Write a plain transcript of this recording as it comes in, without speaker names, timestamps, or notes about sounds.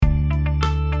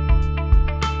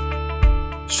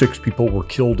6 people were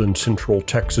killed in Central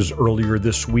Texas earlier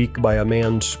this week by a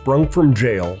man sprung from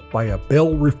jail by a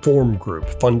bail reform group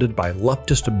funded by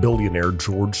leftist billionaire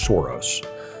George Soros.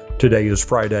 Today is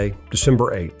Friday,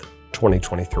 December 8th,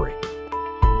 2023.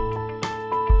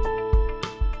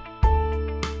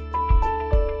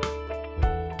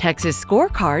 Texas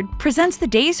Scorecard presents the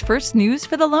day's first news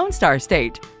for the Lone Star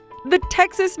State. The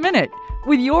Texas Minute,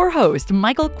 with your host,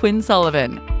 Michael Quinn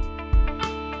Sullivan.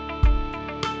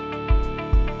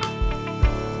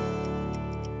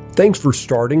 Thanks for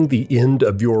starting the end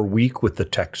of your week with the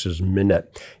Texas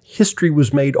Minute. History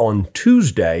was made on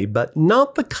Tuesday, but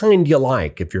not the kind you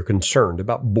like if you're concerned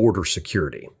about border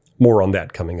security. More on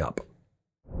that coming up.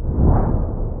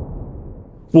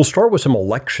 We'll start with some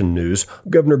election news.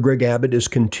 Governor Greg Abbott is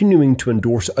continuing to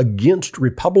endorse against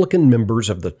Republican members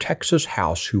of the Texas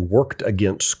House who worked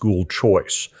against school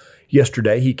choice.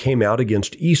 Yesterday, he came out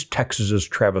against East Texas's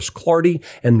Travis Clardy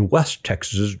and West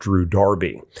Texas's Drew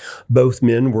Darby. Both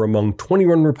men were among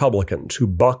 21 Republicans who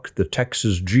bucked the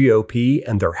Texas GOP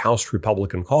and their House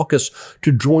Republican caucus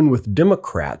to join with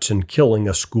Democrats in killing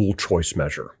a school choice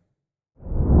measure.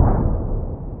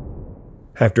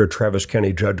 After a Travis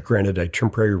County judge granted a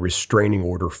temporary restraining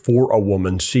order for a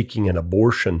woman seeking an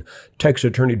abortion, Texas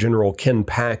Attorney General Ken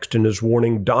Paxton is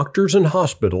warning doctors and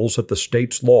hospitals that the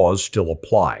state's laws still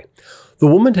apply. The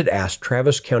woman had asked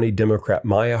Travis County Democrat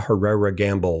Maya Herrera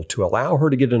Gamble to allow her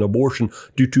to get an abortion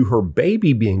due to her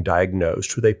baby being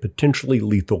diagnosed with a potentially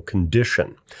lethal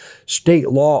condition. State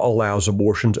law allows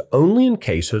abortions only in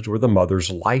cases where the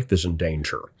mother's life is in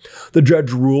danger. The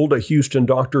judge ruled a Houston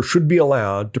doctor should be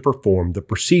allowed to perform the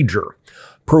procedure.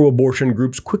 Pro-abortion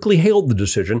groups quickly hailed the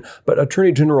decision, but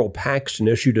Attorney General Paxton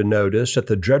issued a notice that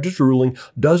the judge's ruling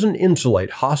doesn't insulate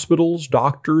hospitals,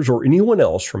 doctors, or anyone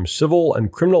else from civil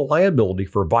and criminal liability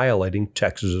for violating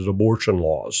Texas's abortion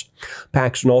laws.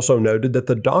 Paxton also noted that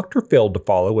the doctor failed to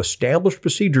follow established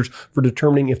procedures for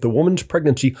determining if the woman's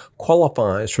pregnancy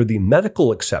qualifies for the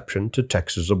medical exception to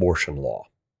Texas abortion law.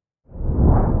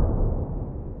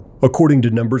 According to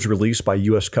numbers released by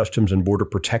U.S. Customs and Border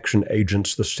Protection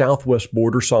agents, the southwest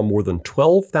border saw more than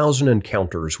 12,000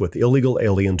 encounters with illegal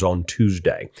aliens on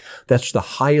Tuesday. That's the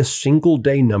highest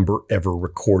single-day number ever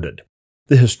recorded.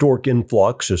 The historic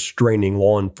influx is straining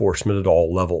law enforcement at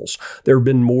all levels. There have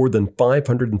been more than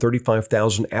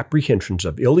 535,000 apprehensions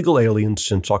of illegal aliens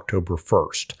since October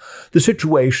 1st. The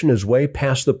situation is way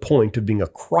past the point of being a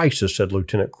crisis, said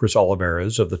Lieutenant Chris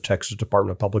Olivares of the Texas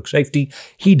Department of Public Safety.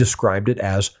 He described it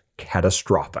as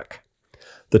catastrophic.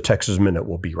 The Texas Minute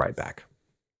will be right back.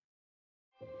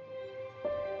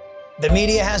 The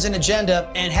media has an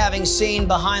agenda, and having seen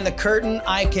behind the curtain,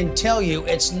 I can tell you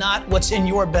it's not what's in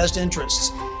your best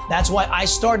interests. That's why I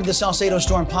started the Salcedo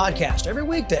Storm podcast every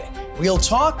weekday. Real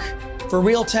talk for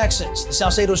real Texans. The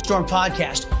Salcedo Storm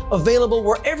podcast, available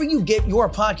wherever you get your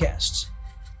podcasts.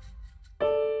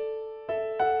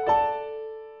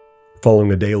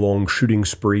 Following a day-long shooting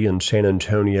spree in San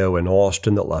Antonio and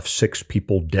Austin that left 6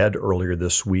 people dead earlier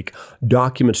this week,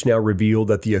 documents now reveal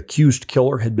that the accused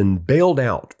killer had been bailed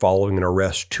out following an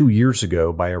arrest 2 years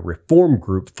ago by a reform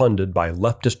group funded by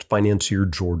leftist financier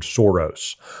George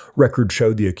Soros. Records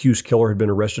show the accused killer had been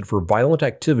arrested for violent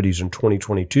activities in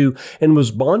 2022 and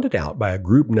was bonded out by a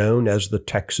group known as the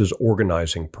Texas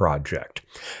Organizing Project.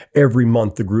 Every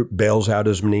month, the group bails out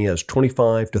as many as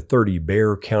 25 to 30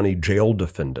 Bexar County jail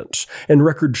defendants, and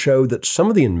records show that some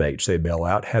of the inmates they bail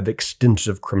out have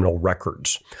extensive criminal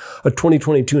records. A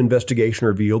 2022 investigation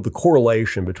revealed the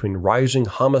correlation between rising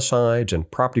homicides and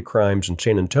property crimes in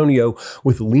San Antonio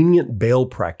with lenient bail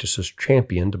practices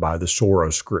championed by the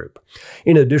Soros Group.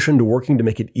 In addition to working to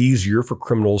make it easier for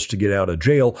criminals to get out of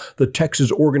jail, the Texas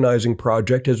Organizing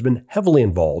Project has been heavily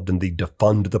involved in the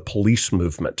Defund the Police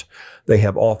movement. They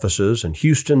have offices in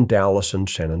Houston, Dallas, and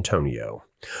San Antonio.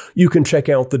 You can check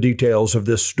out the details of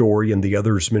this story and the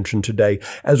others mentioned today,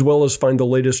 as well as find the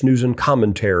latest news and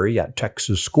commentary at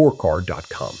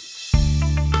TexasScorecard.com.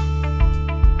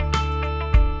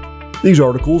 These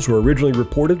articles were originally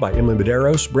reported by Emily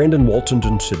Medeiros, Brandon Waltons,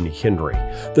 and Sydney Henry.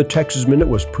 The Texas Minute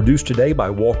was produced today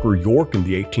by Walker York in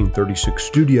the 1836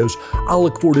 studios. I'll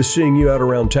look forward to seeing you out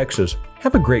around Texas.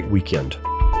 Have a great weekend.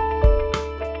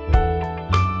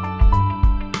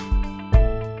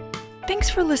 Thanks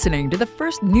for listening to the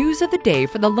first news of the day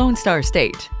for the Lone Star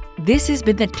State. This has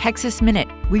been the Texas Minute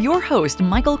with your host,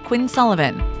 Michael Quinn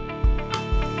Sullivan.